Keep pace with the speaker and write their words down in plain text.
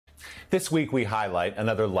This week, we highlight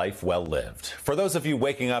another life well lived. For those of you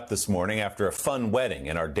waking up this morning after a fun wedding,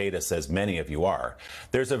 and our data says many of you are,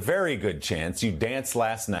 there's a very good chance you danced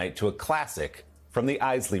last night to a classic from the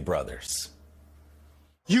Isley Brothers.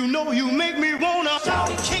 You know you make me wanna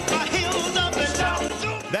kick my heels up and down.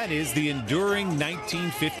 That is the enduring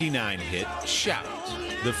 1959 hit, Shout,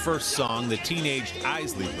 the first song the teenaged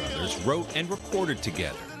Isley Brothers wrote and recorded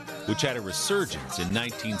together, which had a resurgence in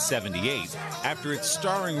 1978 after its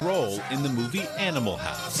starring role in the movie Animal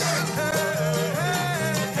House.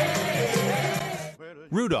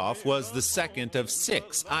 Rudolph was the second of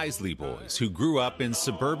 6 Isley boys who grew up in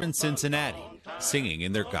suburban Cincinnati, singing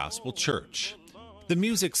in their gospel church. The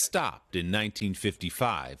music stopped in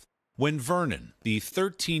 1955 when Vernon, the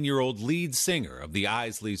 13-year-old lead singer of the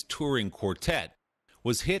Isleys' touring quartet,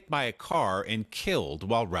 was hit by a car and killed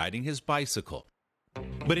while riding his bicycle.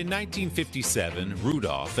 But in 1957,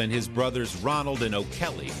 Rudolph and his brothers Ronald and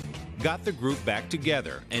O'Kelly got the group back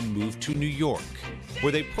together and moved to New York,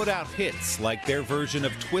 where they put out hits like their version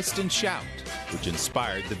of Twist and Shout, which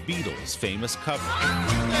inspired the Beatles' famous cover.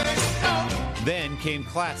 Then came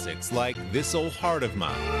classics like This Old Heart of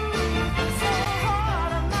Mine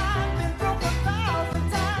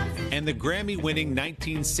and the Grammy-winning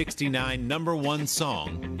 1969 #1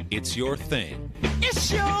 song, It's Your Thing. It's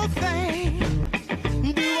your thing.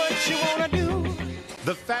 Do what you wanna do.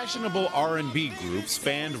 The fashionable R&B group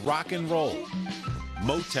spanned rock and roll,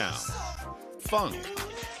 Motown, funk,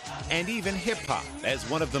 and even hip-hop as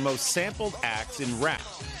one of the most sampled acts in rap,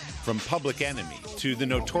 from Public Enemy to the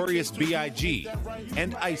Notorious B.I.G.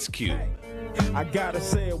 and Ice Cube. I gotta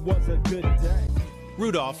say it was a good day.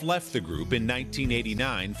 Rudolph left the group in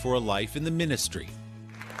 1989 for a life in the ministry.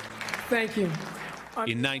 Thank you.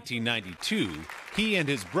 In 1992, he and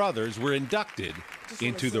his brothers were inducted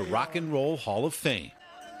into the Rock and Roll Hall of Fame.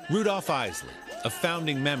 Rudolph Isley, a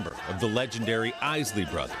founding member of the legendary Isley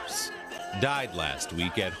Brothers, died last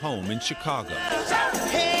week at home in Chicago.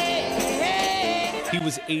 He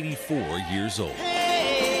was 84 years old.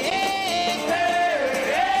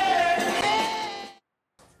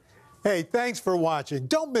 Hey, thanks for watching.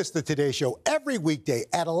 Don't miss the Today Show every weekday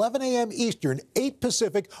at 11 a.m. Eastern, 8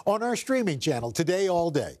 Pacific on our streaming channel, Today All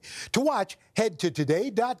Day. To watch, head to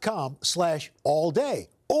today.com/allday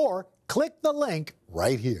or click the link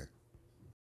right here.